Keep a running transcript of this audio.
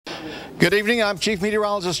Good evening. I'm Chief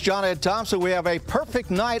Meteorologist John Edd Thompson. We have a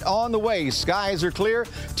perfect night on the way. Skies are clear,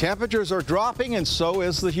 temperatures are dropping, and so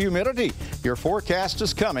is the humidity. Your forecast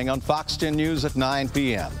is coming on Fox 10 News at 9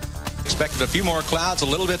 p.m. Expected a few more clouds, a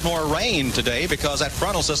little bit more rain today because that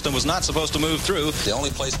frontal system was not supposed to move through. The only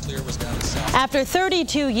place clear was down south. After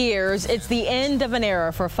 32 years, it's the end of an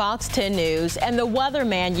era for Fox 10 News and the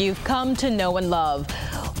weatherman you've come to know and love.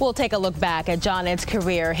 We'll take a look back at John Edd's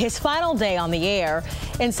career, his final day on the air,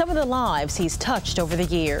 and some of the lives he's touched over the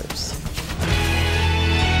years.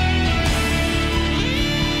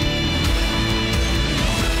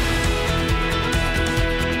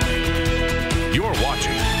 You're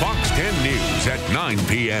watching Fox 10 News at 9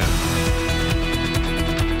 p.m.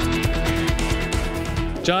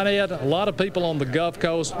 John Edd, a lot of people on the Gulf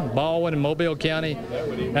Coast, Baldwin and Mobile County,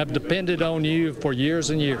 have depended on you for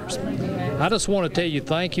years and years. I just want to tell you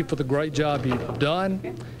thank you for the great job you've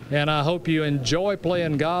done, and I hope you enjoy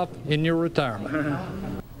playing golf in your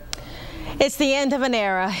retirement. It's the end of an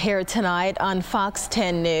era here tonight on Fox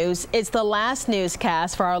 10 News. It's the last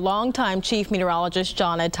newscast for our longtime Chief Meteorologist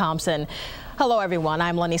John Edd Thompson. Hello, everyone.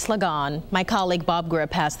 I'm Lenny Slagon. My colleague Bob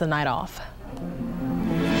Grip has the night off.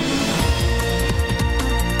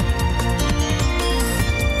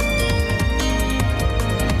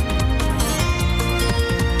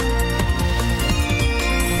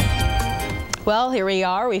 Well, here we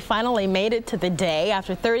are. We finally made it to the day.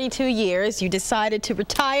 After 32 years, you decided to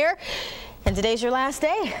retire, and today's your last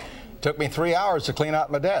day. Took me 3 hours to clean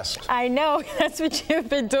out my desk. I know. That's what you've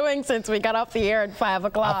been doing since we got off the air at 5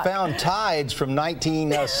 o'clock. I found tides from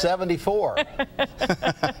 1974.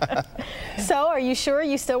 So, are you sure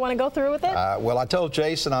you still want to go through with it? Well, I told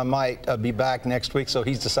Jason I might be back next week, so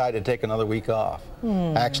he's decided to take another week off.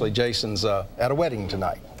 Actually, Jason's at a wedding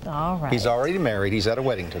tonight. All right. He's already married. He's at a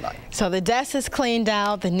wedding tonight. So the desk is cleaned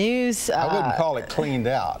out. The news... I wouldn't call it cleaned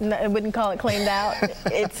out. No, I wouldn't call it cleaned out.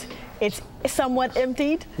 It's somewhat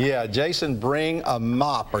emptied. Yeah, Jason, bring a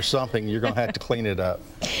mop or something. You're going to have to clean it up.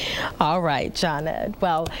 All right, John Edd.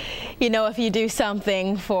 Well, you know, if you do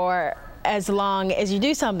something for as long as you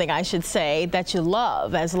do something, I should say, that you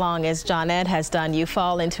love, as long as John Edd has done, you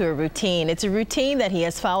fall into a routine. It's a routine that he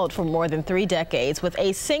has followed for more than 3 decades with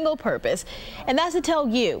a single purpose, and that's to tell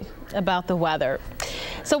you about the weather.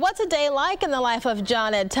 So what's a day like in the life of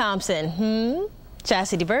John Edd Thompson?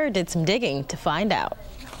 Chastity Bird did some digging to find out.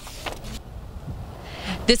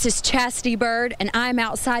 This is Chastity Bird, and I'm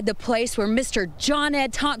outside the place where Mr. John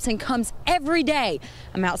Edd Thompson comes every day.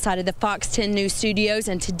 I'm outside of the Fox 10 News studios,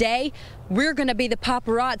 and today we're going to be the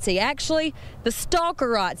paparazzi, actually the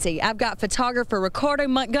stalkerazzi. I've got photographer Ricardo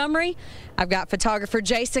Montgomery, I've got photographer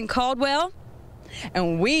Jason Caldwell,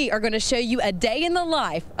 and we are going to show you a day in the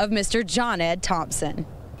life of Mr. John Edd Thompson.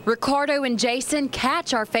 Ricardo and Jason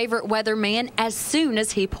catch our favorite weatherman as soon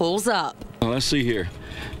as he pulls up. Well, let's see here.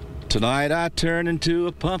 Tonight I turn into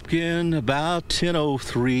a pumpkin about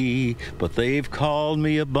 10:03, but they've called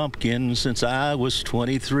me a bumpkin since I was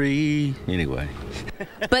 23. Anyway.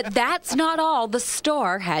 But that's not all the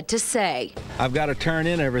star had to say. I've got to turn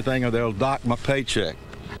in everything or they'll dock my paycheck.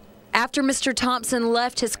 After Mr. Thompson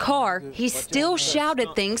left his car, he still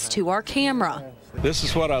shouted things to our camera. This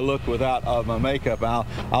is what I look without my makeup.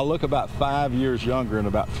 I'll look about 5 years younger in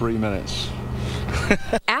about 3 minutes.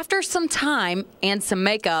 After some time and some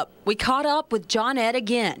makeup, we caught up with John Edd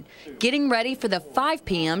again, getting ready for the 5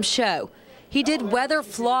 p.m. show. He did weather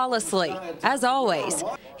flawlessly, as always.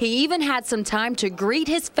 He even had some time to greet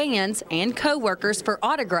his fans and co-workers for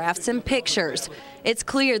autographs and pictures. It's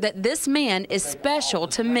clear that this man is special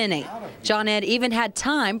to many. John Edd even had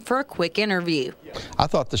time for a quick interview. I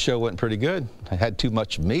thought the show went pretty good. It had too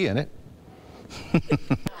much of me in it.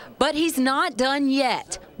 But he's not done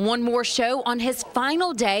yet. One more show on his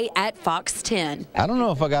final day at Fox 10. I don't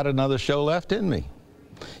know if I got another show left in me.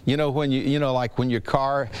 You know, when like when your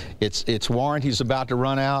car, its warranty's about to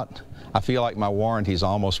run out, I feel like my warranty's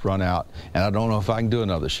almost run out, and I don't know if I can do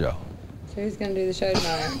another show. So who's going to do the show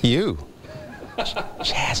tomorrow? You.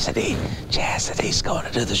 Chastity's going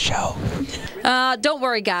to do the show. Don't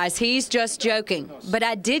worry, guys. He's just joking. But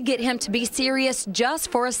I did get him to be serious just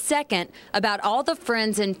for a second about all the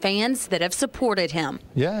friends and fans that have supported him.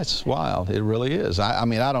 Yeah, it's wild. It really is. I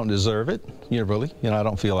mean, I don't deserve it. I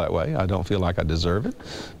don't feel that way. I don't feel like I deserve it,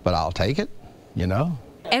 but I'll take it, you know.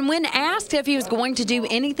 And when asked if he was going to do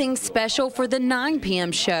anything special for the 9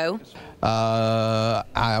 p.m. show,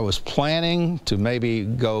 I was planning to maybe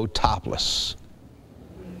go topless.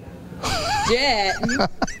 Yeah.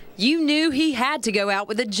 You knew he had to go out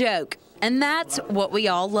with a joke, and that's what we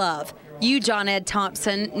all love. You, John Edd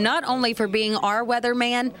Thompson, not only for being our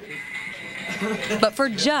weatherman, but for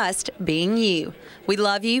just being you. We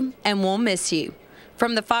love you and we'll miss you.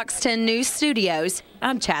 From the Fox 10 News Studios,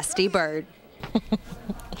 I'm Chastity Bird.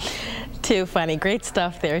 Too funny. Great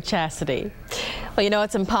stuff there, Chastity. Well, you know,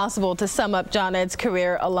 it's impossible to sum up John Edd's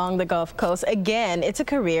career along the Gulf Coast. Again, it's a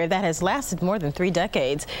career that has lasted more than 3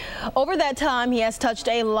 decades. Over that time, he has touched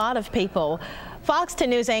a lot of people. Fox 10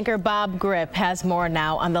 News anchor Bob Grip has more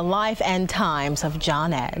now on the life and times of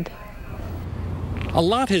John Edd. A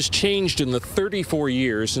lot has changed in the 34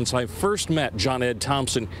 years since I first met John Edd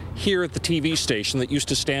Thompson here at the TV station that used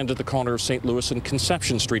to stand at the corner of St. Louis and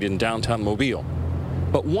Conception Street in downtown Mobile.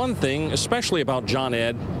 But one thing, especially about John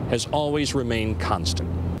Edd, has always remained constant.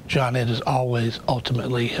 John Edd is always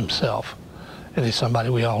ultimately himself, and he's somebody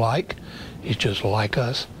we all like. He's just like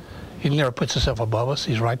us. He never puts himself above us.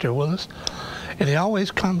 He's right there with us. And he always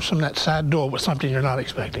comes from that side door with something you're not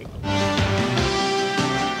expecting.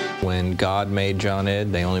 When God made John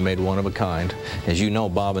Edd, they only made one of a kind. As you know,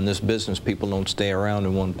 Bob, in this business, people don't stay around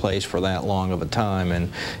in one place for that long of a time,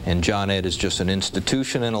 and John Edd is just an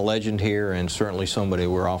institution and a legend here, and certainly somebody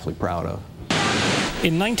we're awfully proud of.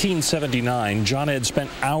 In 1979, John Edd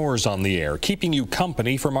spent hours on the air, keeping you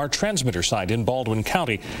company from our transmitter site in Baldwin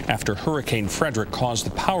County after Hurricane Frederick caused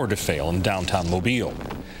the power to fail in downtown Mobile.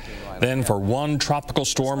 Then, for one tropical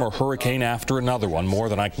storm or hurricane after another one, more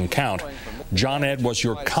than I can count, John Edd was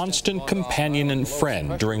your constant companion and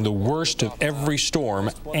friend during the worst of every storm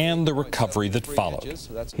and the recovery that followed.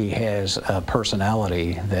 He has a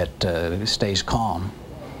personality that stays calm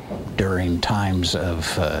during times of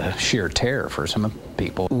sheer terror for some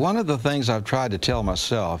people. One of the things I've tried to tell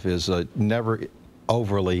myself is never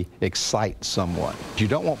overly excite someone. You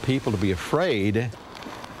don't want people to be afraid.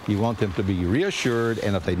 You want them to be reassured,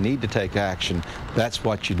 and if they need to take action, that's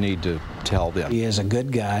what you need to tell them. He is a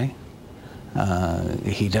good guy.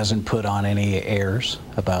 He doesn't put on any airs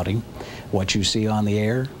about him. What you see on the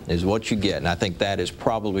air is what you get, and I think that is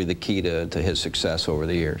probably the key to his success over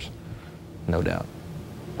the years, no doubt.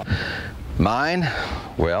 Mine?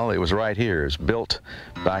 Well, it was right here. It was built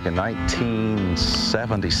back in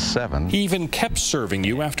 1977. He even kept serving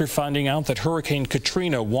you after finding out that Hurricane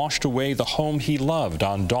Katrina washed away the home he loved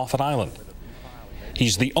on Dauphin Island.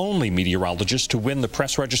 He's the only meteorologist to win the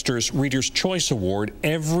Press Register's Reader's Choice Award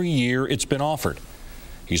every year it's been offered.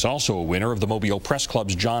 He's also a winner of the Mobile Press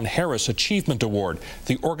Club's John Harris Achievement Award,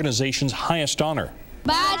 the organization's highest honor.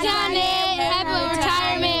 Bye, John Edd. Happy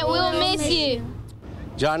retirement. We'll miss you.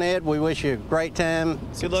 John Edd, we wish you a great time.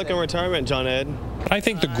 Good luck in retirement, John Edd. I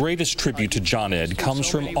think the greatest tribute to John Edd comes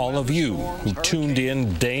from all of you who tuned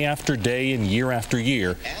in day after day and year after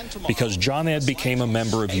year because John Edd became a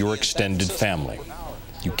member of your extended family.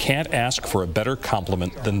 You can't ask for a better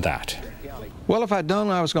compliment than that. Well, if I'd known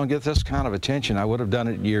I was going to get this kind of attention, I would have done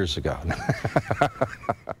it years ago.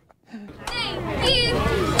 Thank you,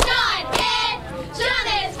 John Edd. John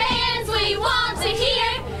Edd's fans, we want to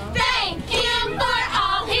hear thank him for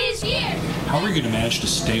all his years. How are you going to manage to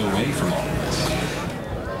stay away from all this?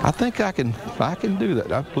 I think I can do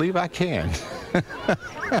that. I believe I can.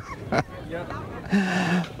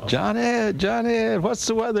 John Edd, what's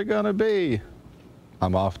the weather going to be?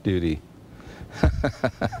 I'm off duty.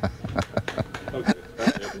 Okay,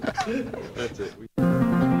 that's it.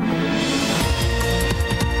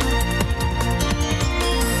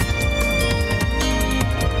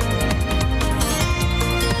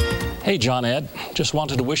 Hey, John Edd, just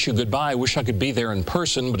wanted to wish you goodbye. Wish I could be there in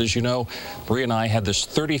person, but as you know, Maria and I had this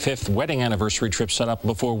 35th wedding anniversary trip set up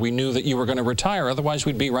before we knew that you were going to retire. Otherwise,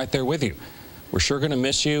 we'd be right there with you. We're sure going to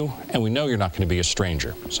miss you, and we know you're not going to be a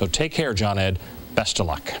stranger. So take care, John Edd. Best of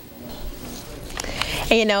luck.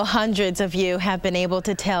 And you know, hundreds of you have been able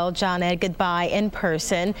to tell John Edd goodbye in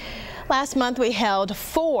person. Last month, we held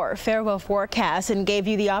 4 farewell forecasts and gave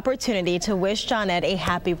you the opportunity to wish John Edd a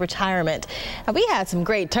happy retirement. And we had some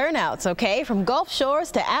great turnouts, okay? From Gulf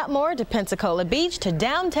Shores to Atmore to Pensacola Beach to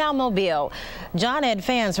downtown Mobile. John Edd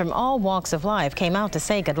fans from all walks of life came out to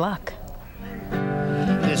say good luck.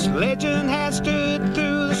 This legend has stood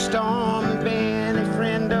through the storm and been a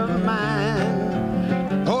friend of mine.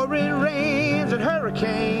 Horrid rains and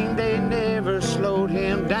hurricane, they never slowed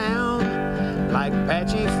him down. Like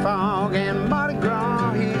patchy fog and Mardi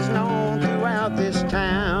Gras, he's known throughout this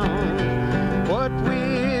town. What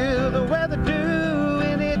will the weather do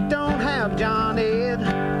when it don't have John Edd?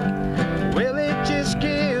 Will it just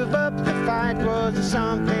give up the fight? Was it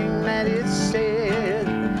something that it said?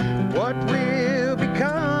 What will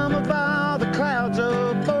become of all the clouds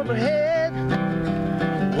up overhead?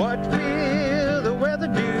 What will the weather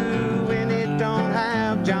do when it don't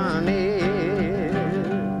have John Edd?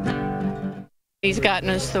 He's gotten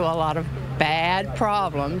us through a lot of bad had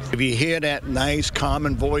problems. If you hear that nice,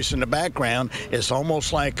 common voice in the background, it's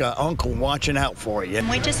almost like an uncle watching out for you.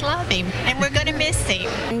 We just love him, and we're going to miss him.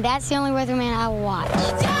 And that's the only weatherman I watch.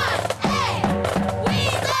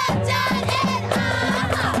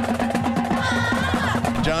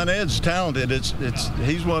 John Edd's talented.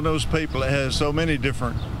 He's one of those people that has so many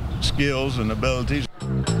different skills and abilities.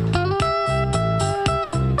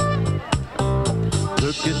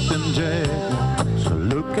 Look at them jaguars,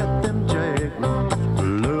 look at them jaguars,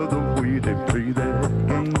 love the way they play that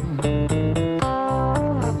game.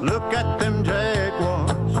 Look at them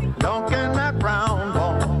jaguars, donking that brown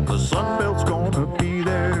ball, the Sun Belt's gonna be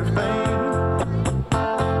their fame.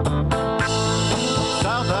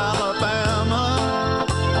 South Alabama,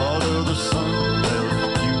 all of the Sun Belt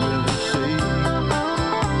USA,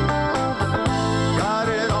 got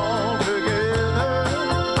it all together.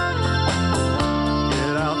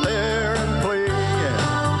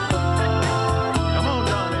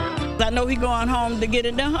 I know he going home to get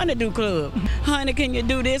in the Honeydew Club. Honey, can you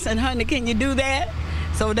do this? And honey, can you do that?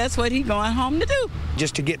 So that's what he going home to do.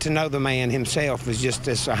 Just to get to know the man himself is just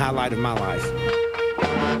a highlight of my life.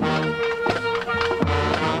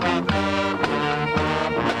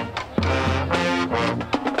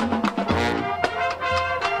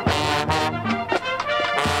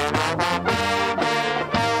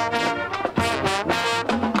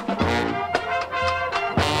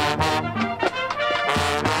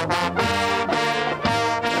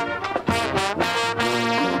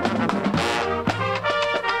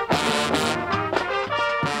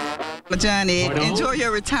 John Edd, enjoy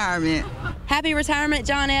your retirement. Happy retirement,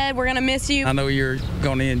 John Edd. We're going to miss you. I know you're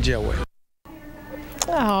going to enjoy it.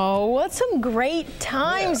 Oh, what some great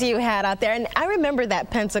times you had out there. And I remember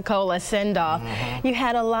that Pensacola send-off. You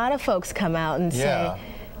had a lot of folks come out and say,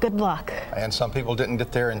 good luck. And some people didn't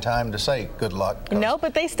get there in time to say good luck. No,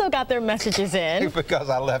 but they still got their messages in.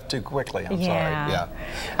 Because I left too quickly. I'm sorry. Yeah.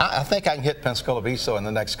 I think I can hit Pensacola Beach, though, in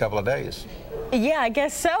the next couple of days. Yeah, I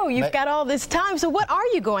guess so. You've got all this time. So what are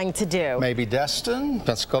you going to do? Maybe Destin,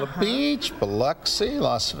 Pensacola Beach, Biloxi,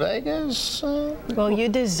 Las Vegas. Well, you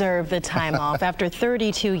deserve the time off after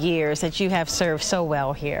 32 years that you have served so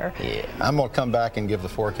well here. Yeah, I'm going to come back and give the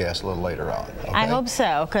forecast a little later on. Okay? I hope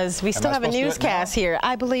so, because we still have a newscast here.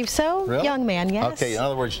 I believe so, really? Young man, yes. Okay, in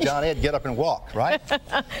other words, John Edd, get up and walk, right?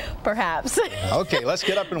 Perhaps. Okay, let's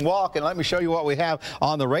get up and walk, and let me show you what we have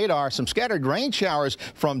on the radar. Some scattered rain showers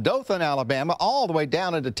from Dothan, Alabama, all the way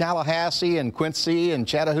down into Tallahassee and Quincy and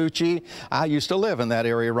Chattahoochee. I used to live in that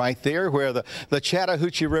area right there where the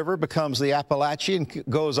Chattahoochee River becomes the Appalachian and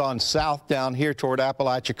goes on south down here toward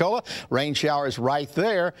Apalachicola. Rain showers right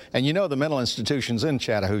there. And you know the mental institution's in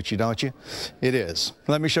Chattahoochee, don't you? It is.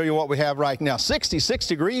 Let me show you what we have right now. 66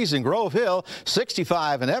 degrees in Grove Hill,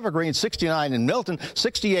 65 in Evergreen, 69 in Milton,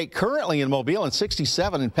 68 currently in Mobile, and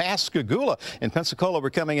 67 in Pascagoula. In Pensacola,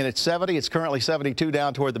 we're coming in at 70. It's currently 72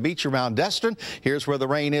 down toward the beach around Destin. Here's where the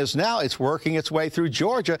rain is now. It's working its way through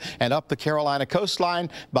Georgia and up the Carolina coastline.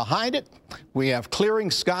 Behind it, we have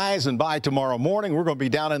clearing skies, and by tomorrow morning, we're going to be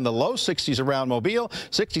down in the low 60s around Mobile,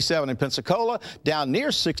 67 in Pensacola, down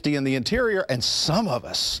near 60 in the interior, and some of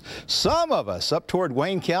us up toward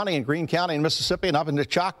Wayne County and Greene County in Mississippi and up into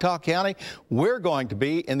Choctaw County, we're going to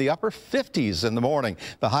be in the upper 50s in the morning.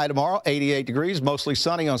 The high tomorrow, 88 degrees, mostly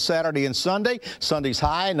sunny on Saturday and Sunday. Sunday's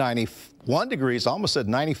high, 91 degrees, almost said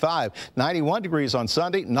 95. 91 degrees on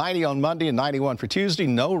Sunday, 90 on Monday, and 91 for Tuesday.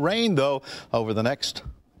 No rain, though, over the next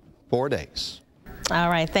 4 days. All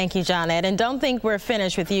right, thank you, John Edd. And don't think we're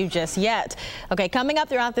finished with you just yet. Okay, coming up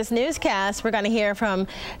throughout this newscast, we're going to hear from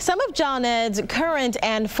some of John Edd's current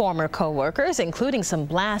and former co-workers, including some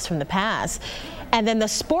blasts from the past. And then the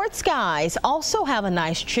sports guys also have a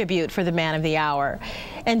nice tribute for the man of the hour.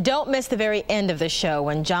 And don't miss the very end of the show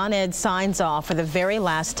when John Edd signs off for the very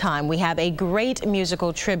last time. We have a great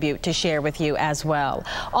musical tribute to share with you as well.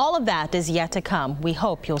 All of that is yet to come. We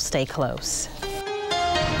hope you'll stay close.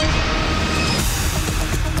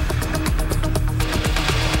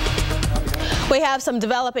 We have some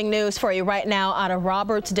developing news for you right now out of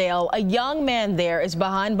Robertsdale. A young man there is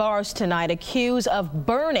behind bars tonight accused of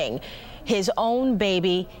burning his own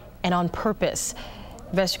baby, and on purpose.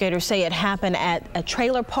 Investigators say it happened at a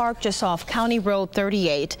trailer park just off County Road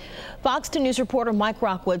 38. Fox 10 News reporter Mike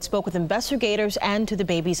Rockwood spoke with investigators and to the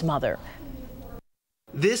baby's mother.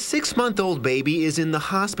 This 6-month-old baby is in the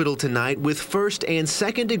hospital tonight with first and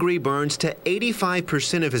second-degree burns to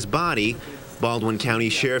 85% of his body. Baldwin County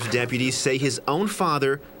Sheriff's deputies say his own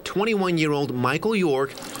father, 21-year-old Michael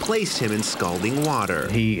York, placed him in scalding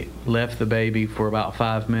water. He left the baby for about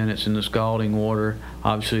 5 minutes in the scalding water.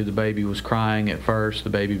 Obviously, the baby was crying at first.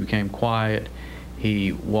 The baby became quiet.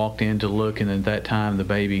 He walked in to look, and at that time the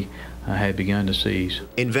baby had begun to seize.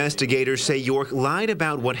 Investigators say York lied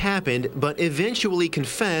about what happened, but eventually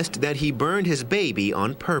confessed that he burned his baby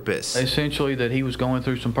on purpose. Essentially that he was going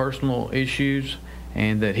through some personal issues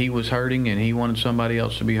and that he was hurting and he wanted somebody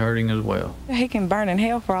else to be hurting as well. He can burn in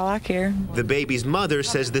hell for all I care. The baby's mother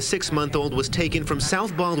says the 6-month-old was taken from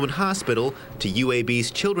South Baldwin Hospital to UAB's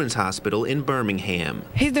Children's Hospital in Birmingham.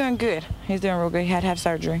 He's doing good. He's doing real good. He had to have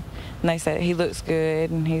surgery. And they said he looks good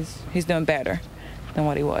and he's doing better than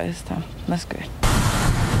what he was, so that's good.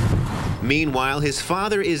 Meanwhile, his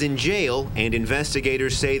father is in jail, and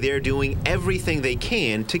investigators say they're doing everything they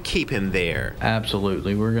can to keep him there.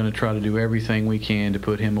 Absolutely. We're going to try to do everything we can to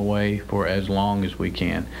put him away for as long as we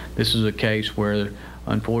can. This is a case where,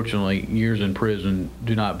 unfortunately, years in prison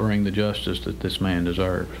do not bring the justice that this man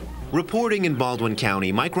deserves. Reporting in Baldwin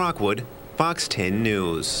County, Mike Rockwood, Fox 10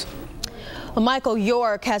 News. Well, Michael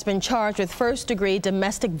York has been charged with first-degree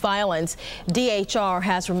domestic violence. DHR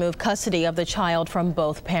has removed custody of the child from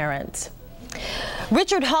both parents.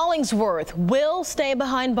 Richard Hollingsworth will stay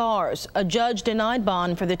behind bars. A judge denied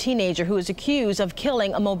bond for the teenager who is accused of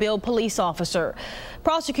killing a Mobile police officer.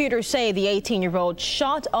 Prosecutors say the 18-year-old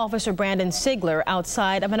shot Officer Brandon Sigler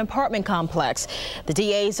outside of an apartment complex. The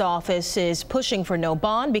DA's office is pushing for no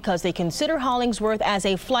bond because they consider Hollingsworth as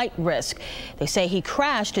a flight risk. They say he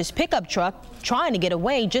crashed his pickup truck trying to get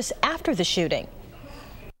away just after the shooting.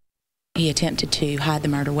 He attempted to hide the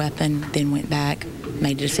murder weapon, then went back,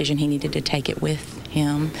 made a decision he needed to take it with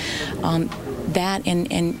him. And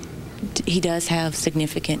he does have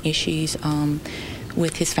significant issues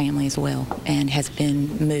with his family as well, and has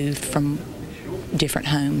been moved from different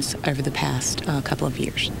homes over the past couple of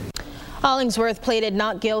years. Hollingsworth pleaded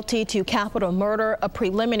not guilty to capital murder. A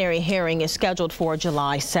preliminary hearing is scheduled for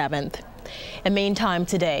July 7th. And meantime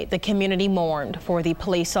today, the community mourned for the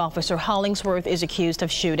police officer Hollingsworth is accused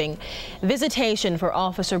of shooting. Visitation for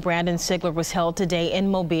Officer Brandon Sigler was held today in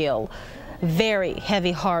Mobile. Very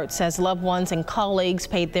heavy hearts as loved ones and colleagues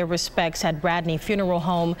paid their respects at Bradney Funeral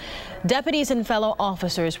Home. Deputies and fellow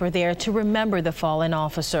officers were there to remember the fallen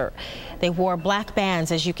officer. They wore black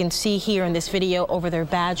bands, as you can see here in this video, over their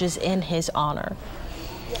badges in his honor.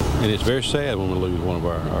 And it's very sad when we lose one of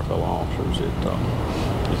our fellow officers.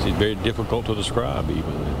 It's very difficult to describe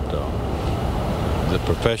even. The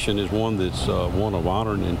profession is one that's one of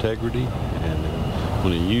honor and integrity, and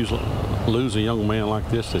when you lose a young man like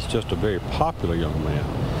this that's just a very popular young man,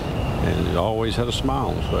 and he always had a smile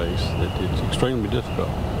on his face, it's extremely difficult.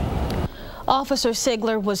 Officer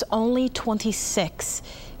Sigler was only 26.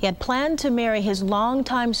 He had planned to marry his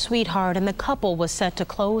longtime sweetheart, and the couple was set to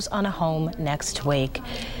close on a home next week.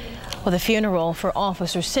 Well, the funeral for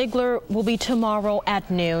Officer Sigler will be tomorrow at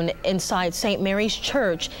noon inside St. Mary's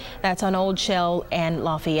Church. That's on Old Shell and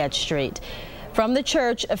Lafayette Street. From the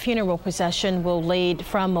church, a funeral procession will lead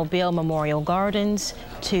from Mobile Memorial Gardens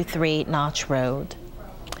to 3 Notch Road.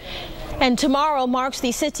 And tomorrow marks the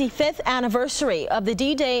 65th anniversary of the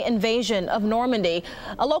D-Day invasion of Normandy.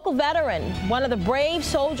 A local veteran, one of the brave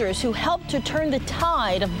soldiers who helped to turn the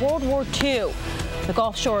tide of World War II. The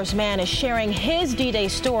Gulf Shores man is sharing his D-Day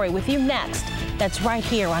story with you next. That's right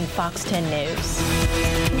here on Fox 10 News.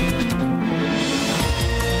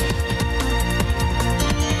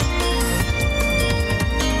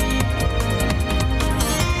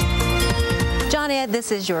 John Edd,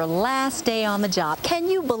 this is your last day on the job. Can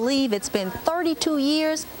you believe it's been 32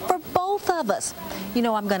 years for both of us? You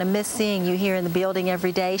know, I'm going to miss seeing you here in the building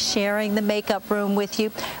every day, sharing the makeup room with you.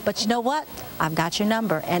 But you know what? I've got your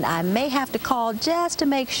number, and I may have to call just to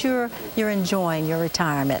make sure you're enjoying your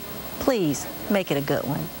retirement. Please make it a good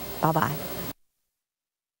one. Bye-bye.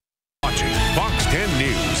 Watching Fox 10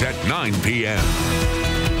 News at 9 p.m.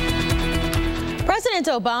 President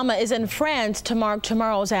Obama is in France to mark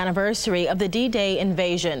tomorrow's anniversary of the D-Day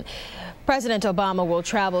invasion. President Obama will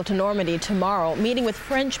travel to Normandy tomorrow, meeting with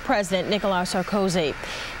French President Nicolas Sarkozy.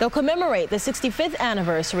 They'll commemorate the 65th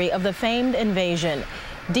anniversary of the famed invasion.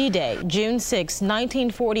 D-Day, June 6,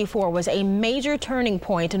 1944, was a major turning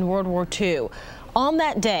point in World War II. On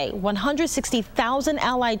that day, 160,000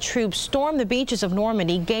 Allied troops stormed the beaches of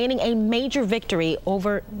Normandy, gaining a major victory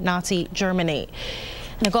over Nazi Germany.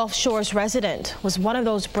 And a Gulf Shores resident was one of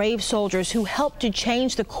those brave soldiers who helped to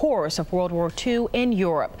change the course of World War II in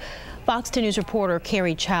Europe. Fox 10 News reporter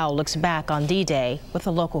Carrie Chow looks back on D-Day with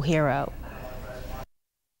a local hero.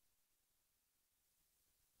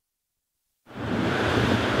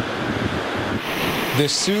 The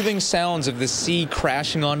soothing sounds of the sea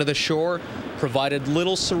crashing onto the shore provided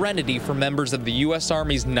little serenity for members of the U.S.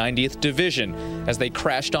 Army's 90th Division as they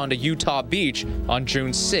crashed onto Utah Beach on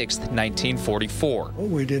June 6, 1944. Well,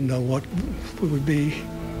 we didn't know what we would be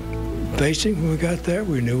facing when we got there.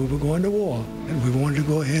 We knew we were going to war, and we wanted to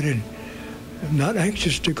go ahead and not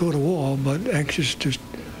anxious to go to war, but anxious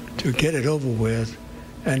to get it over with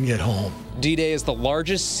and get home. D-Day is the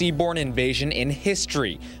largest seaborne invasion in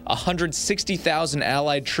history. 160,000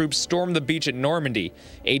 Allied troops stormed the beach at Normandy.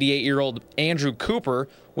 88-year-old Andrew Cooper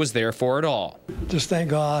was there for it all. Just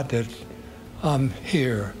thank God that I'm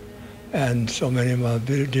here, and so many of my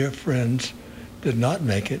dear friends did not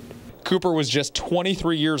make it. Cooper was just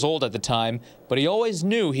 23 years old at the time, but he always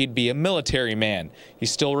knew he'd be a military man. He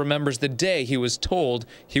still remembers the day he was told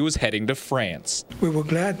he was heading to France. We were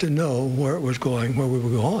glad to know where it was going, where we were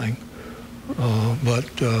going, but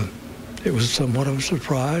it was somewhat of a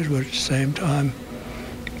surprise, but at the same time,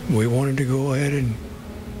 we wanted to go ahead and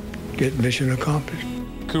get mission accomplished.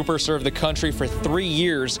 Cooper served the country for 3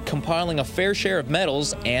 years, compiling a fair share of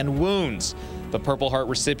medals and wounds. The Purple Heart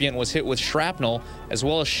recipient was hit with shrapnel as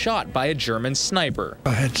well as shot by a German sniper.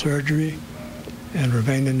 I had surgery and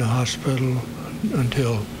remained in the hospital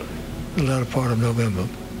until the latter part of November.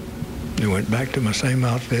 I went back to my same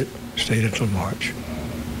outfit, stayed until March,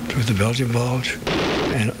 through the Belgian Bulge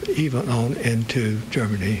and even on into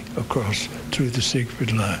Germany across through the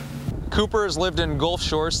Siegfried Line. Cooper has lived in Gulf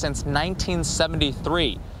Shores since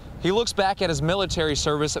 1973. He looks back at his military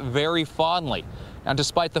service very fondly. And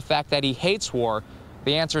despite the fact that he hates war,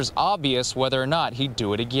 the answer is obvious whether or not he'd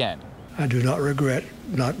do it again. I do not regret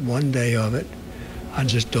not one day of it. I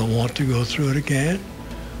just don't want to go through it again.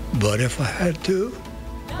 But if I had to,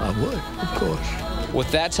 I would, of course.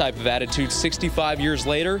 With that type of attitude 65 years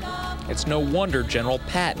later, it's no wonder General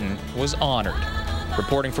Patton was honored.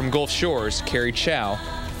 Reporting from Gulf Shores, Kerry Chow,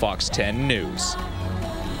 Fox 10 News.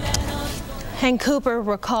 And Cooper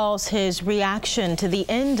recalls his reaction to the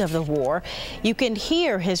end of the war. You can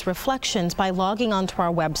hear his reflections by logging onto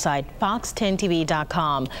our website,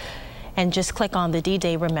 fox10tv.com, and just click on the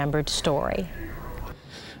D-Day Remembered story.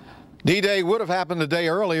 D-Day would have happened a day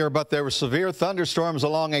earlier, but there were severe thunderstorms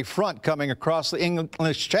along a front coming across the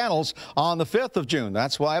English channels on the 5th of June.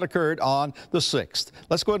 That's why it occurred on the 6th.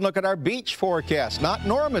 Let's go ahead and look at our beach forecast. Not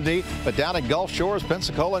Normandy, but down at Gulf Shores,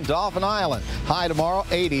 Pensacola, and Dauphin Island. High tomorrow,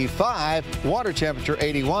 85. Water temperature,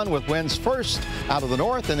 81, with winds first out of the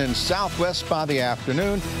north and then southwest by the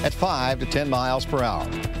afternoon at 5 to 10 miles per hour.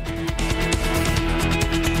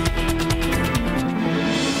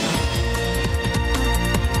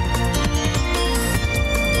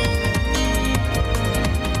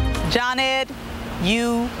 John Edd,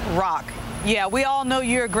 you rock. Yeah, we all know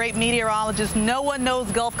you're a great meteorologist. No one knows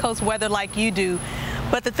Gulf Coast weather like you do.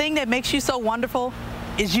 But the thing that makes you so wonderful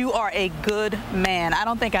is you are a good man. I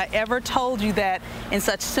don't think I ever told you that in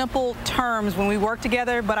such simple terms when we worked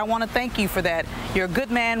together, but I want to thank you for that. You're a good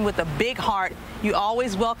man with a big heart. You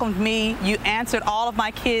always welcomed me. You answered all of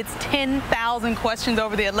my kids' 10,000 questions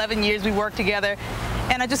over the 11 years we worked together,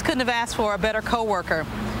 and I just couldn't have asked for a better coworker.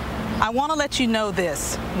 I want to let you know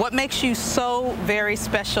this. What makes you so very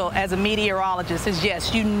special as a meteorologist is,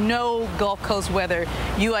 yes, you know Gulf Coast weather.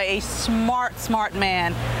 You are a smart, smart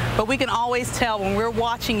man. But we can always tell when we're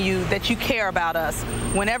watching you that you care about us.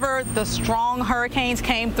 Whenever the strong hurricanes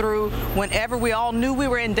came through, whenever we all knew we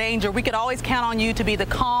were in danger, we could always count on you to be the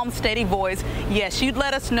calm, steady voice. Yes, you'd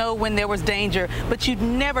let us know when there was danger, but you'd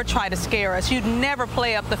never try to scare us. You'd never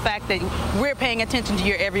play up the fact that we're paying attention to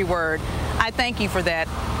your every word. I thank you for that.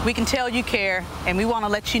 We can tell you care, and we want to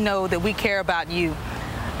let you know that we care about you.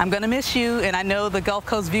 I'm going to miss you, and I know the Gulf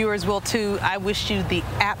Coast viewers will too. I wish you the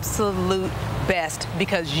absolute best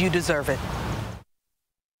because you deserve it.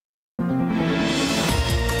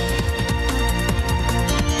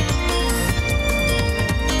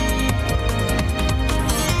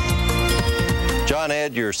 John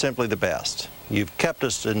Edd, you're simply the best. You've kept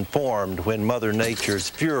us informed when Mother Nature's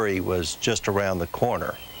fury was just around the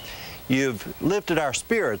corner. You've lifted our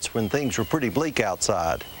spirits when things were pretty bleak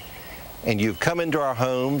outside. And you've come into our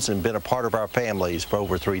homes and been a part of our families for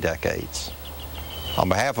over 3 decades. On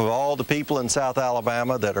behalf of all the people in South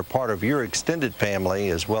Alabama that are part of your extended family,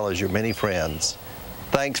 as well as your many friends,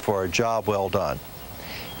 thanks for a job well done.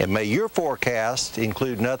 And may your forecast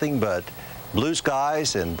include nothing but blue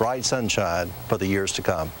skies and bright sunshine for the years to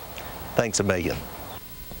come. Thanks a million.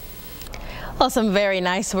 Well, some very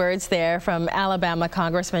nice words there from Alabama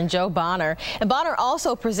Congressman Joe Bonner. And Bonner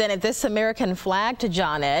also presented this American flag to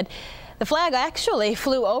John Edd. The flag actually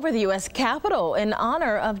flew over the U.S. Capitol in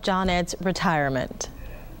honor of John Edd's retirement.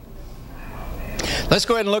 Let's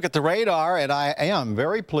go ahead and look at the radar, and I am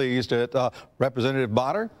very pleased at Representative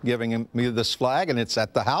Bonner giving me this flag, and it's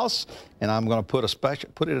at the House, and I'm going to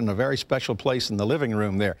put it in a very special place in the living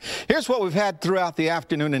room there. Here's what we've had throughout the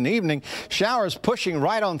afternoon and evening. Showers pushing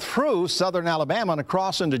right on through southern Alabama and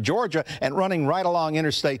across into Georgia and running right along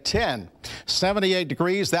Interstate 10. 78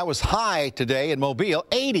 degrees, that was high today in Mobile.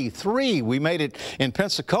 83, we made it in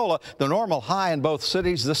Pensacola. The normal high in both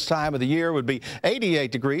cities this time of the year would be 88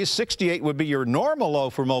 degrees. 68 would be your normal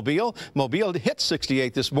low for Mobile. Mobile hit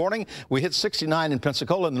 68 this morning. We hit 69 in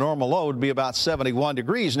Pensacola, and the normal low would be about 71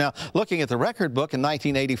 degrees. Now, looking at the record book, in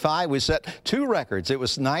 1985, we set two records. It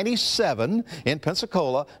was 97 in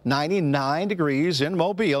Pensacola, 99 degrees in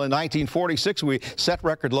Mobile. In 1946, we set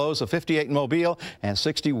record lows of 58 in Mobile and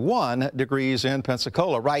 61 degrees in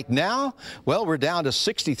Pensacola. Right now, well, we're down to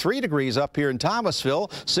 63 degrees up here in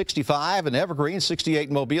Thomasville, 65 in Evergreen, 68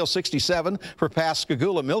 in Mobile, 67 for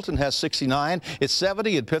Pascagoula. Milton has 69. It's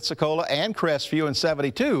 70 in Pensacola and Crestview, and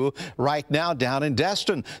 72 right now down in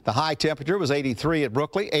Destin. The high temperature was 83 at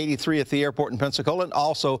Brooklyn, 83 at the airport in Pensacola, and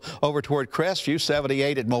also over toward Crestview,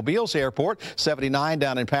 78 at Mobile's airport, 79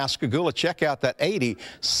 down in Pascagoula. Check out that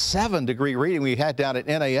 87-degree reading we had down at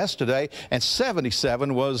NAS today, and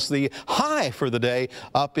 77 was the high for the day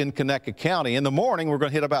up in Connecticut County. In the morning, we're going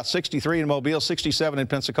to hit about 63 in Mobile, 67 in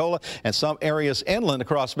Pensacola, and some areas inland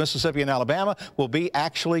across Mississippi and Alabama will be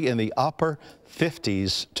actually in the upper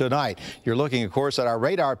 50s tonight. You're looking, of course, at our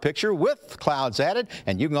radar picture with clouds added,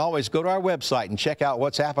 and you can always go to our website and check out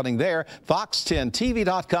what's happening there,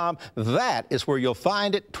 fox10tv.com. That is where you'll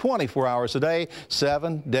find it 24 hours a day,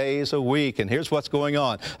 7 days a week. And here's what's going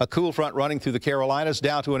on. A cool front running through the Carolinas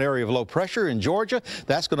down to an area of low pressure in Georgia.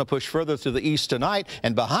 That's going to push further to the east tonight,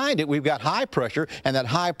 and behind it we've got high pressure, and that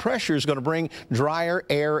high pressure is going to bring drier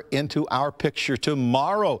air into our picture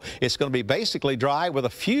tomorrow. It's going to be basically dry with a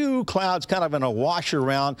few clouds kind of in a wash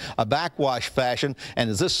around, a backwash fashion,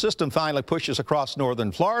 and as this system finally pushes across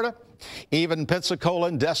northern Florida, even Pensacola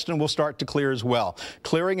and Destin will start to clear as well.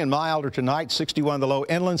 Clearing and milder tonight, 61 the low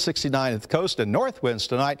inland, 69 at the coast, and north winds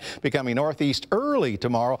tonight becoming northeast early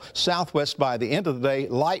tomorrow, southwest by the end of the day,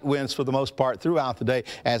 light winds for the most part throughout the day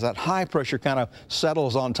as that high pressure kind of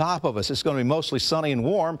settles on top of us. It's going to be mostly sunny and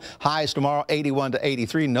warm. Highs tomorrow 81 to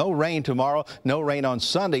 83. No rain tomorrow, no rain on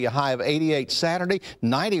Sunday. A high of 88 Saturday,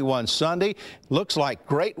 91 Sunday. Looks like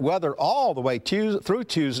great weather all the way through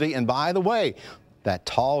Tuesday. And by the way, that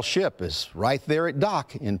tall ship is right there at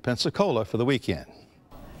dock in Pensacola for the weekend.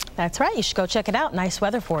 That's right. You should go check it out. Nice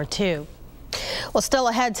weather for it, too. Well, still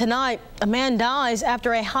ahead tonight, a man dies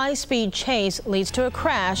after a high-speed chase leads to a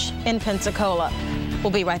crash in Pensacola.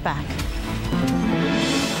 We'll be right back.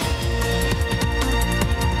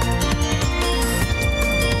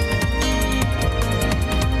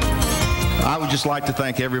 I would just like to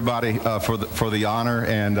thank everybody for the honor,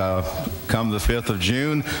 and come the 5th of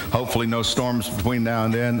June, hopefully no storms between now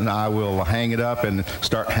and then, and I will hang it up and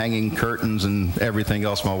start hanging curtains and everything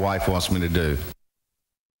else my wife wants me to do.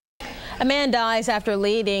 A man dies after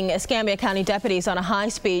leading Escambia County deputies on a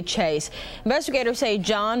high-speed chase. Investigators say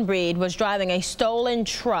John Breed was driving a stolen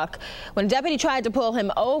truck. When a deputy tried to pull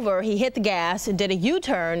him over, he hit the gas and did a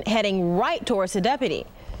U-turn heading right towards the deputy.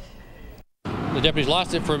 The deputies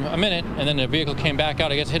lost it for a minute, and then the vehicle came back out.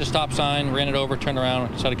 I guess hit a stop sign, ran it over, turned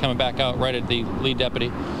around, started coming back out right at the lead deputy,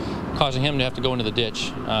 causing him to have to go into the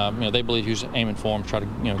ditch. They believe he was aiming for him, try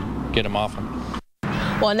to get him off him.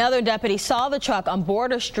 Well, another deputy saw the truck on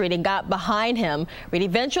Border Street and got behind him. Reed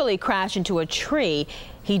eventually crashed into a tree.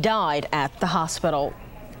 He died at the hospital.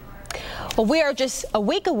 Well, we are just a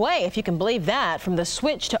week away, if you can believe that, from the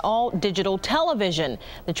switch to all digital television.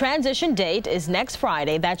 The transition date is next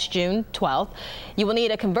Friday. That's June 12th. You will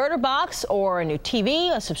need a converter box or a new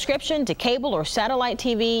TV, a subscription to cable or satellite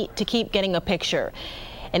TV to keep getting a picture.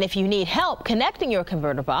 And if you need help connecting your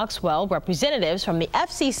converter box, well, representatives from the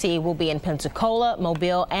FCC will be in Pensacola,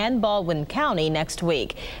 Mobile, and Baldwin County next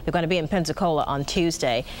week. They're going to be in Pensacola on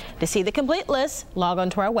Tuesday. To see the complete list, log on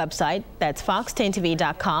to our website. That's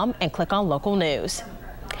fox10tv.com and click on local news.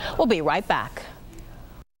 We'll be right back.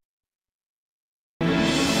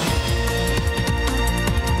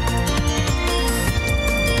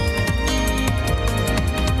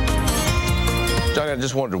 Johnny, I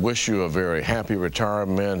just wanted to wish you a very happy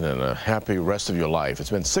retirement and a happy rest of your life. It's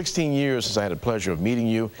been 16 years since I had the pleasure of meeting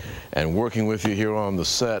you and working with you here on the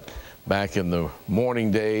set back in the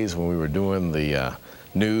morning days when we were doing the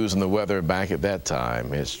news and the weather back at that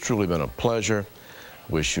time. It's truly been a pleasure.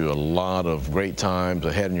 Wish you a lot of great times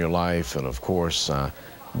ahead in your life, and of course,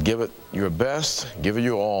 give it your best, give it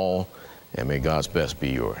your all, and may God's best be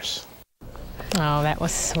yours. Oh, that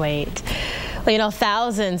was sweet. Well, you know,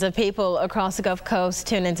 thousands of people across the Gulf Coast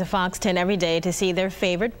tune into Fox 10 every day to see their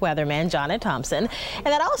favorite weatherman, John Edd Thompson. And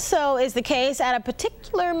that also is the case at a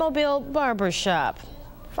particular Mobile barber shop.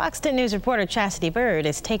 Fox 10 News reporter Chastity Bird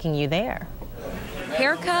is taking you there.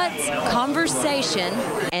 Haircuts, conversation,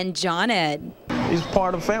 and John Edd. He's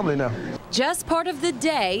part of the family now. Just part of the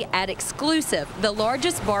day at Exclusive, the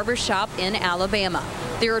largest barber shop in Alabama.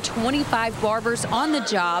 There are 25 barbers on the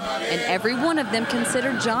job, and every one of them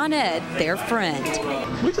consider John Edd their friend.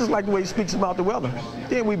 We just like the way he speaks about the weather.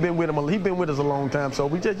 Then we've been with him. He's been with us a long time, so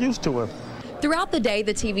we just used to him. Throughout the day,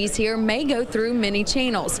 the TVs here may go through many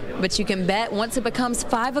channels, but you can bet once it becomes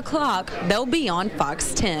 5 o'clock, they'll be on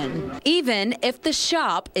Fox 10, even if the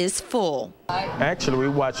shop is full. Actually, we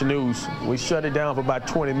watch the news. We shut it down for about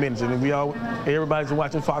 20 minutes, and everybody's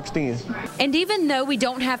watching Fox 10. And even though we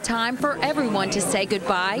don't have time for everyone to say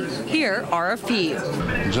goodbye, here are a few.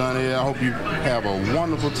 John Edd, I hope you have a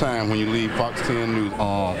wonderful time when you leave Fox 10 News.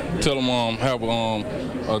 Tell him have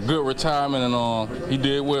a good retirement, and he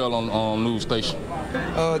did well on news station.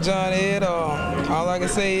 John Edd, all I can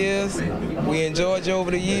say is we enjoyed you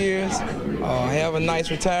over the years. Have a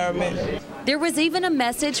nice retirement. There was even a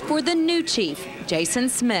message for the new chief, Jason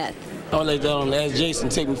Smith. I'd like to ask Jason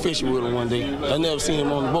to take me fishing with him one day. I never seen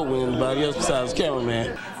him on the boat with anybody else besides the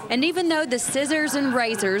cameraman. And even though the scissors and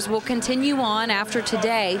razors will continue on after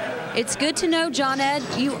today, it's good to know, John Edd,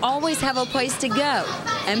 you always have a place to go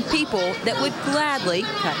and people that would gladly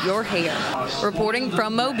cut your hair. Reporting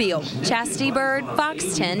from Mobile, Chastity Bird,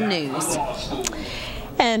 Fox 10 News.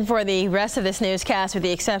 And for the rest of this newscast, with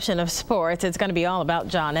the exception of sports, it's going to be all about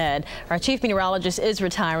John Edd. Our chief meteorologist is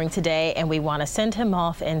retiring today, and we want to send him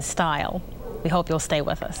off in style. We hope you'll stay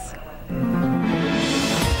with us.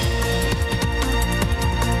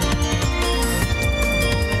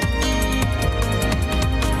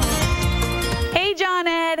 John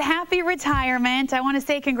Edd, happy retirement. I want to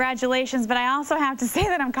say congratulations, but I also have to say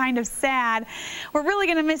that I'm kind of sad. We're really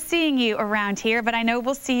going to miss seeing you around here, but I know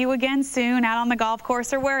we'll see you again soon out on the golf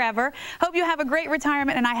course or wherever. Hope you have a great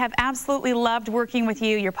retirement, and I have absolutely loved working with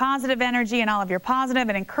you. Your positive energy and all of your positive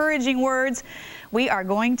and encouraging words. We are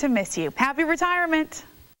going to miss you. Happy retirement.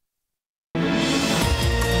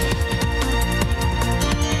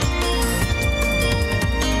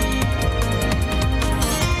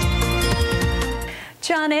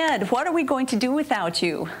 John Edd, what are we going to do without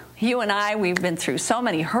you? You and I, we've been through so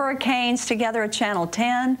many hurricanes together at Channel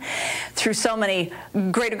 10, through so many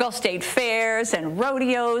Greater Gulf State fairs and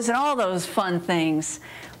rodeos and all those fun things.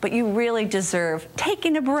 But you really deserve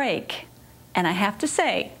taking a break. And I have to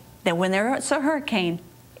say that when there's a hurricane,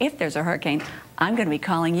 if there's a hurricane, I'm going to be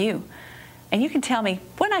calling you. And you can tell me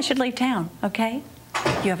when I should leave town, okay?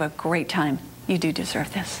 You have a great time. You do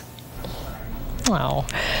deserve this. Oh.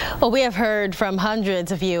 Well, we have heard from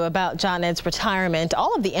hundreds of you about John Edd's retirement.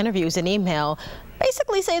 All of the interviews and email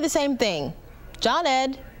basically say the same thing. John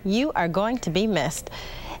Edd, you are going to be missed.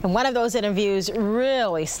 And one of those interviews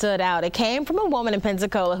really stood out. It came from a woman in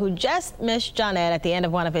Pensacola who just missed John Edd at the end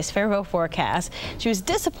of one of his farewell forecasts. She was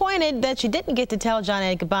disappointed that she didn't get to tell John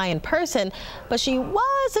Edd goodbye in person, but she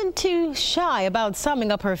wasn't too shy about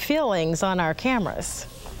summing up her feelings on our cameras.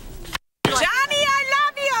 Johnny, I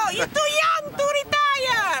love you. You're too young to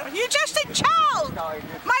retire. You're just a child.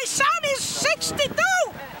 My son is 62,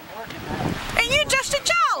 and you're just a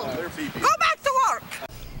child. Go back to work.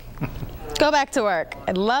 Go back to work.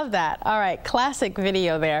 I love that. All right, classic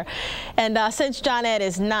video there. And since John Edd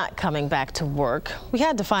is not coming back to work, we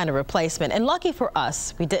had to find a replacement. And lucky for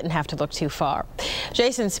us, we didn't have to look too far.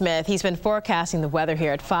 Jason Smith, he's been forecasting the weather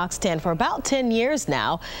here at Fox 10 for about 10 years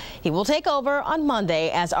now. He will take over on Monday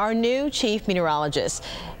as our new chief meteorologist.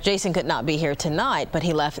 Jason could not be here tonight, but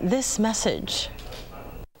he left this message.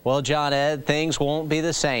 Well, John Edd, things won't be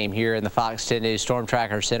the same here in the Fox 10 News Storm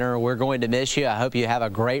Tracker Center. We're going to miss you. I hope you have a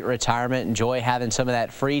great retirement. Enjoy having some of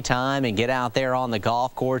that free time and get out there on the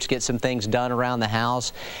golf course, get some things done around the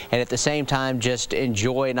house, and at the same time, just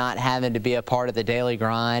enjoy not having to be a part of the daily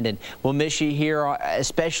grind. And we'll miss you here,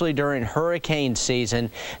 especially during hurricane season.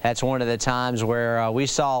 That's one of the times where we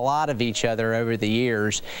saw a lot of each other over the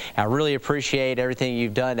years. I really appreciate everything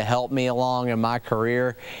you've done to help me along in my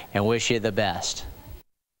career and wish you the best.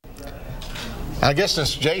 I guess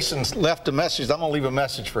since Jason's left a message, I'm going to leave a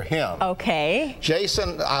message for him. Okay.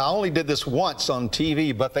 Jason, I only did this once on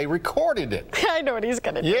TV, but they recorded it. I know what he's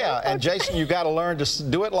going to do. Yeah, and Jason, you got to learn to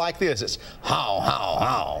do it like this. It's how,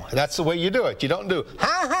 how. That's the way you do it. You don't do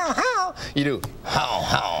how. You do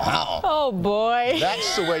how. Oh, boy.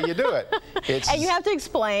 That's the way you do it. And you have to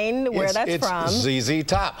explain where that's from. It's ZZ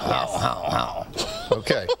Top. How.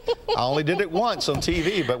 Okay. I only did it once on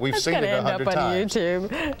TV, but we've seen it 100 times. That's going to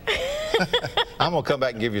end up on YouTube. I'm going to come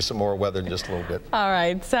back and give you some more weather in just a little bit. All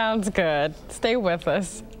right, sounds good. Stay with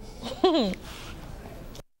us.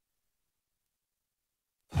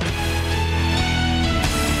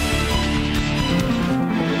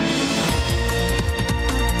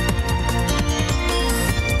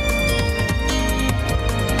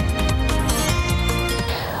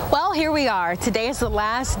 Here we are. Today is the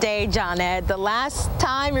last day, John Edd. The last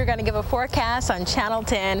time you're going to give a forecast on Channel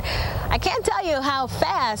 10. I can't tell you how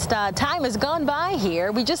fast time has gone by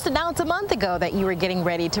here. We just announced a month ago that you were getting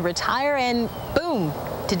ready to retire, and boom,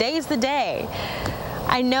 today's the day.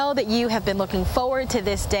 I know that you have been looking forward to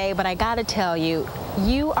this day, but I got to tell you,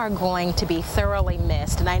 you are going to be thoroughly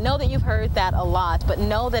missed. And I know that you've heard that a lot, but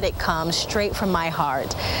know that it comes straight from my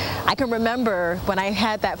heart. I can remember when I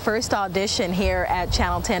had that first audition here at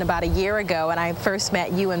Channel 10 about a year ago, and I first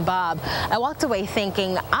met you and Bob. I walked away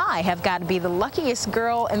thinking, I have got to be the luckiest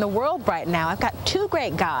girl in the world right now. I've got two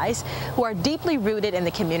great guys who are deeply rooted in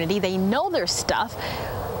the community. They know their stuff.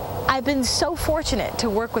 I've been so fortunate to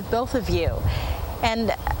work with both of you.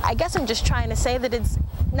 And I guess I'm just trying to say that it's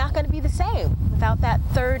not going to be the same without that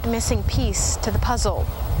third missing piece to the puzzle.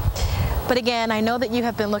 But again, I know that you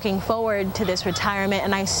have been looking forward to this retirement,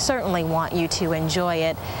 and I certainly want you to enjoy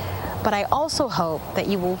it. But I also hope that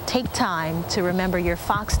you will take time to remember your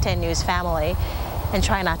Fox 10 News family and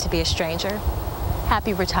try not to be a stranger.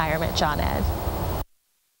 Happy retirement, John Edd.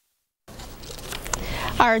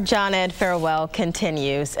 Our John Edd farewell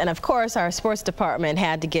continues, and of course our sports department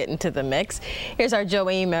had to get into the mix. Here's our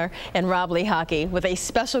Joe Emer and Rob Lee Hockey with a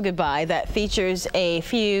special goodbye that features a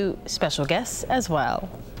few special guests as well.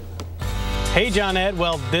 Hey, John Edd.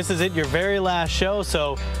 Well, this is it, your very last show,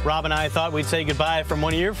 so Rob and I thought we'd say goodbye from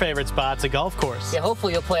one of your favorite spots, a golf course. Yeah,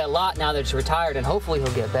 hopefully he'll play a lot now that he's retired, and hopefully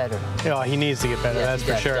he'll get better. Oh, he needs to get better, yes,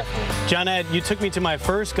 that's for sure. Definitely. John Edd, you took me to my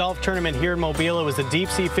first golf tournament here in Mobile. It was the deep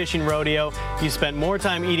sea fishing rodeo. You spent more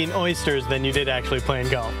time eating oysters than you did actually playing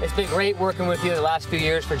golf. It's been great working with you the last few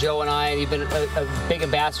years for Joe and I. You've been a big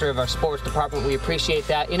ambassador of our sports department. We appreciate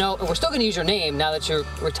that. You know, we're still going to use your name now that you're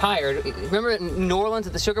retired. Remember in New Orleans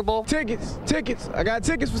at the Sugar Bowl? Tickets. I got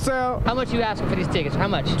tickets for sale. How much are you asking for these tickets? How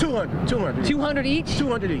much? 200. 200 each?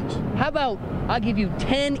 200 each. How about I'll give you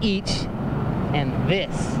 10 each and this?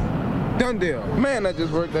 Done deal. Man, I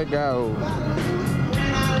just worked that guy over.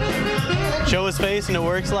 Show his face and it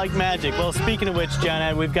works like magic. Well, speaking of which, John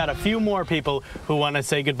Edd, we've got a few more people who want to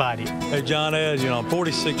say goodbye to you. Hey, John Edd, you know, I'm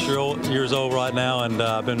 46 years old right now, and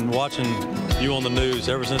I've been watching you on the news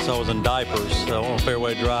ever since I was in diapers on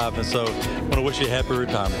Fairway Drive, and so I want to wish you a happy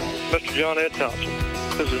retirement. Mr. John Edd Thompson,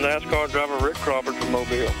 this is NASCAR driver Rick Crawford from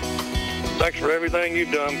Mobile. Thanks for everything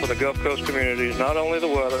you've done for the Gulf Coast communities, not only the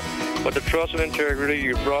weather, but the trust and integrity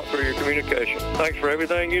you've brought through your communication. Thanks for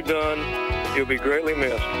everything you've done. You'll be greatly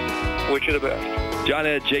missed. Wish you the best. John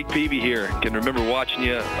Edd, Jake Peavy here. Can remember watching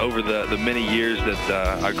you over the many years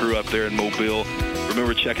that I grew up there in Mobile.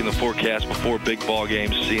 Remember checking the forecast before big ball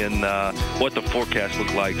games, seeing what the forecast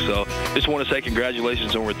looked like. So just want to say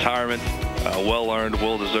congratulations on retirement. Well earned,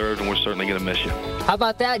 well deserved, and we're certainly going to miss you. How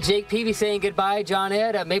about that? Jake Peavy saying goodbye, John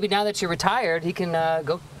Edd. Maybe now that you're retired, he can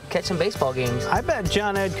go catch some baseball games. I bet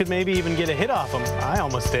John Edd could maybe even get a hit off him. I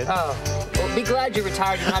almost did. Oh, well, be glad you're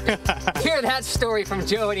retired. You don't have to hear that story from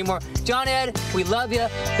Joe anymore. John Edd, we love you.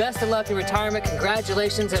 Best of luck in retirement.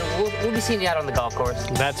 Congratulations, and we'll be seeing you out on the golf course.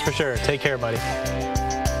 That's for sure. Take care, buddy.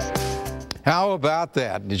 How about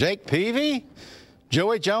that? Jake Peavy?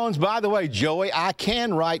 Joey Jones, by the way, Joey, I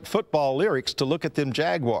can write football lyrics to Look at Them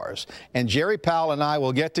Jaguars. And Jerry Powell and I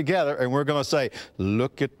will get together and we're going to say,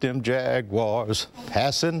 look at them Jaguars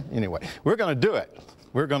passing. Anyway, we're going to do it.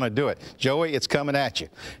 We're going to do it. Joey, it's coming at you.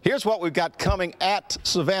 Here's what we've got coming at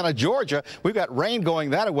Savannah, Georgia. We've got rain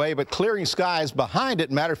going that way, but clearing skies behind it.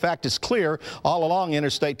 Matter of fact, it's clear all along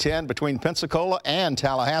Interstate 10 between Pensacola and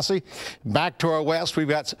Tallahassee. Back to our west, we've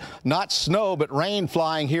got not snow, but rain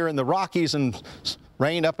flying here in the Rockies and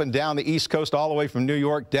rain up and down the East Coast all the way from New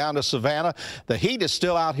York down to Savannah. The heat is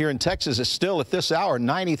still out here in Texas. It's still at this hour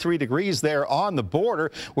 93 degrees there on the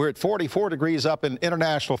border. We're at 44 degrees up in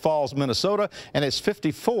International Falls, Minnesota, and it's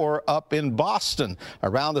 54 up in Boston.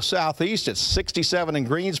 Around the southeast, it's 67 in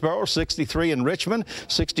Greensboro, 63 in Richmond,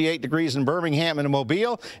 68 degrees in Birmingham and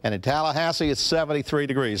Mobile, and in Tallahassee, it's 73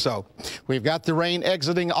 degrees. So we've got the rain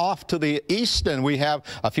exiting off to the east, and we have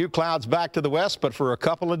a few clouds back to the west, but for a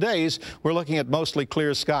couple of days, we're looking at mostly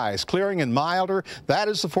clear skies. Clearing and milder. That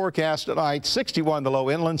is the forecast tonight. 61 the low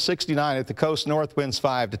inland, 69 at the coast. North winds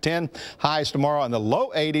 5 to 10. Highs tomorrow in the low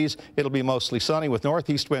 80s. It'll be mostly sunny with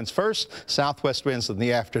northeast winds first, southwest winds in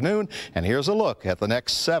the afternoon. And here's a look at the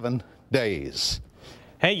next 7 days.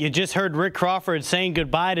 Hey, you just heard Rick Crawford saying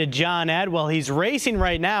goodbye to John Edd. Well, he's racing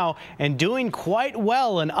right now and doing quite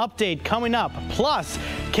well. An update coming up. Plus,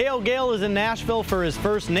 Cale Gale is in Nashville for his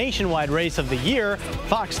first nationwide race of the year.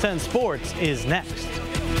 Fox 10 Sports is next.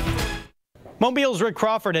 Mobile's Rick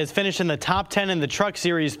Crawford has finished in the top 10 in the Truck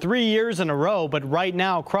Series 3 years in a row, but right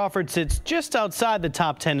now Crawford sits just outside the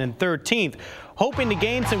top 10 in 13th. Hoping to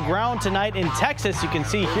gain some ground tonight in Texas. You can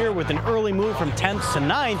see here with an early move from 10th to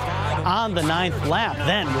 9th on the 9th lap.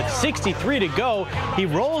 Then with 63 to go, he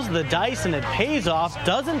rolls the dice and it pays off,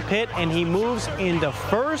 doesn't pit, and he moves into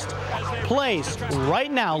first place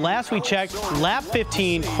right now. Last we checked, lap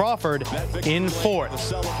 15, Crawford in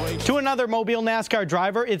 4th. To another Mobile NASCAR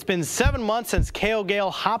driver, it's been 7 months since Cale Gale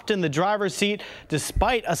hopped in the driver's seat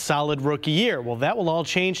despite a solid rookie year. Well, that will all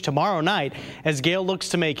change tomorrow night as Gale looks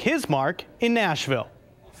to make his mark in Nashville.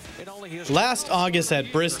 Last August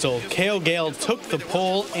at Bristol, Cale Gale took the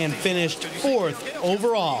pole and finished 4th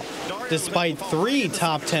overall. Despite 3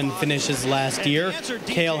 top 10 finishes last year,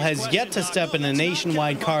 Cale has yet to step in a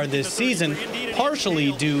nationwide car this season,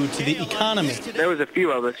 partially due to the economy. There was a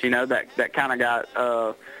few of us, you know, that kind of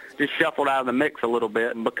got just shuffled out of the mix a little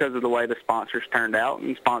bit because of the way the sponsors turned out,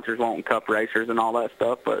 and sponsors wanting cup racers and all that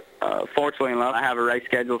stuff. But fortunately enough, I have a race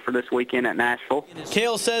scheduled for this weekend at Nashville.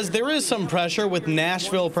 Cale says there is some pressure with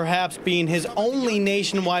Nashville perhaps being his only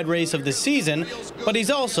nationwide race of the season, but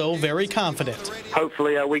he's also very confident.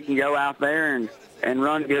 Hopefully we can go out there and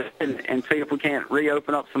run good and see if we can't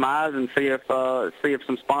reopen up some eyes and see if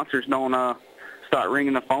some sponsors don't start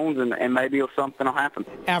ringing the phones and maybe something will happen.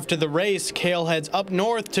 After the race, Cale heads up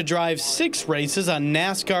north to drive 6 races on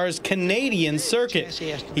NASCAR's Canadian circuit.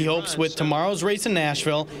 He hopes with tomorrow's race in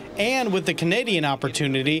Nashville and with the Canadian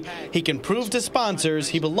opportunity, he can prove to sponsors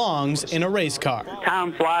he belongs in a race car.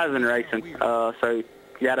 Time flies in racing, so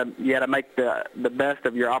you gotta make the best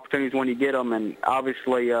of your opportunities when you get them. And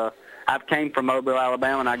obviously, I've came from Mobile,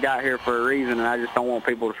 Alabama, and I got here for a reason, and I just don't want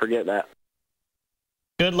people to forget that.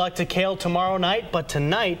 Good luck to Cale tomorrow night, but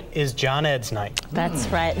tonight is John Edd's night. That's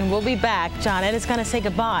right, and we'll be back. John Edd is going to say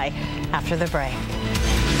goodbye after the break.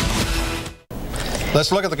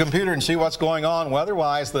 Let's look at the computer and see what's going on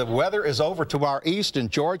weather-wise. The weather is over to our east in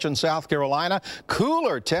Georgia and South Carolina.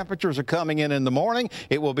 Cooler temperatures are coming in the morning.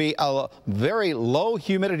 It will be a very low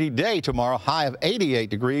humidity day tomorrow, high of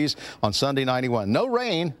 88 degrees on Sunday, 91. No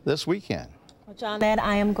rain this weekend. Well, John Edd,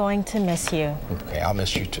 I am going to miss you. Okay, I'll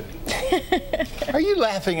miss you too. Are you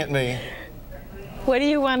laughing at me? What do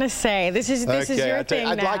you want to say? This is your thing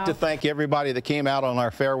now. I'd like to thank everybody that came out on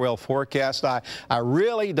our farewell forecast. I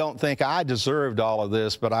really don't think I deserved all of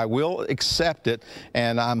this, but I will accept it,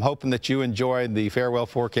 and I'm hoping that you enjoyed the farewell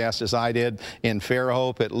forecast as I did in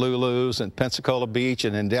Fairhope, at Lulu's, and Pensacola Beach,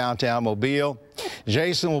 and in downtown Mobile.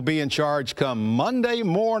 Jason will be in charge come Monday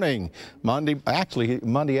morning. Monday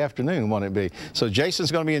afternoon, won't it be? So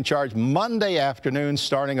Jason's going to be in charge Monday afternoon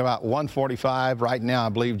starting about 1:45. Right now, I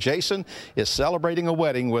believe Jason is celebrating a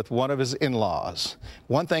wedding with one of his in-laws.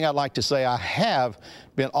 One thing I'd like to say, I have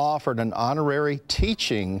been offered an honorary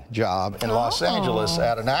teaching job in Los Angeles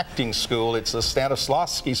at an acting school. It's the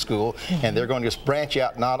Stanislavski School, and they're going to just branch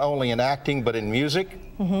out not only in acting but in music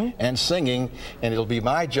and singing, and it'll be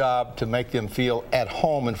my job to make them feel at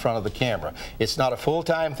home in front of the camera. It's not a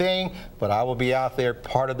full-time thing, but I will be out there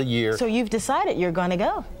part of the year. So you've decided you're going to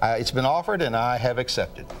go? It's been offered, and I have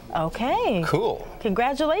accepted. Okay. Cool.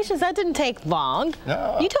 Congratulations. That didn't take long.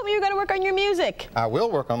 No. You told me you were going to work on your music. I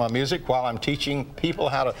will work on my music while I'm teaching people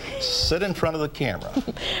how to sit in front of the camera.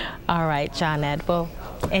 All right, John Edd. Well,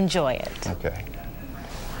 enjoy it. Okay.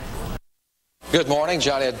 Good morning,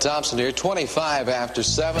 John Edd Thompson here. 25 after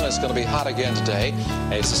 7. It's going to be hot again today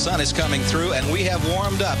as the sun is coming through, and we have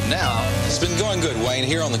warmed up now. It's been going good, Wayne,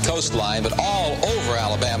 here on the coastline, but all over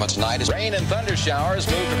Alabama tonight. Rain and thunder showers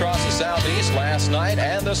moved across the southeast last night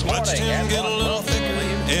and this morning. Watched him get a little thicker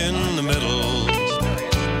in the middle.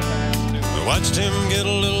 Watched him get a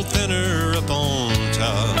little thinner up on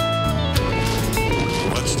top.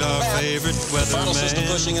 Watched our favorite weatherman. Frontal system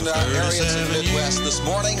pushing into our areas in the Midwest this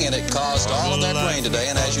morning, and it caused all of that rain today.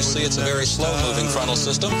 And as you see, it's a very slow-moving frontal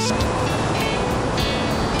system.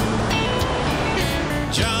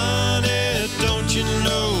 John Edd, don't you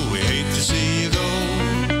know we hate to see you go?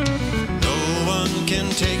 No one can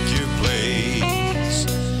take your place.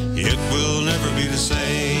 It will never be the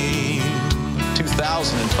same.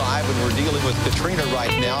 2005, when we're dealing with Katrina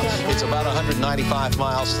right now. It's about 195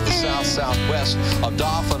 miles to the south-southwest of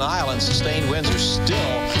Dauphin Island. Sustained winds are still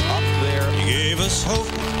up there. He gave us hope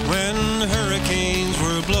when hurricanes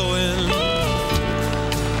were blowing,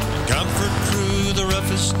 comfort through the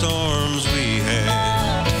roughest storms we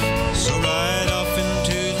had. So ride off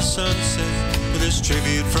into the sunset with this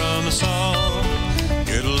tribute from us all.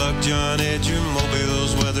 Good luck, John Edd, your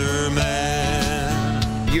Mobile's weatherman.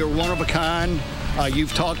 You're one of a kind.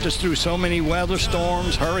 You've talked us through so many weather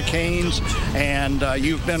storms, hurricanes, and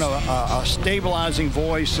you've been a stabilizing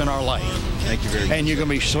voice in our life. Thank you very much. And you're going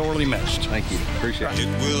to be sorely missed. Thank you. Appreciate it. It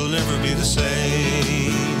will never be the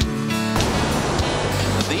same.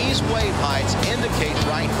 These wave heights indicate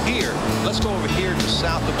right here. Let's go over here to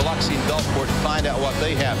south of Biloxi and Gulfport and find out what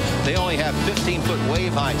they have. They only have 15-foot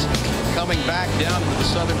wave heights. Coming back down to the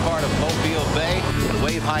southern part of Mobile Bay, the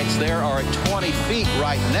wave heights there are at 20 feet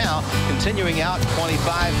right now, continuing out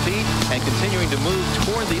 25 feet and continuing to move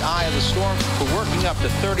toward the eye of the storm. We're working up to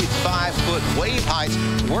 35-foot wave heights,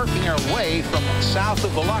 working our way from south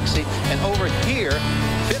of Biloxi and over here,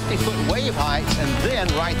 50-foot wave heights, and then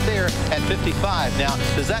right there at 55. Now,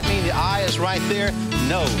 does that mean the eye is right there?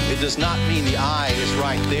 No, it does not mean the eye is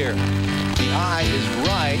right there. The eye is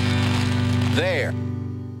right there.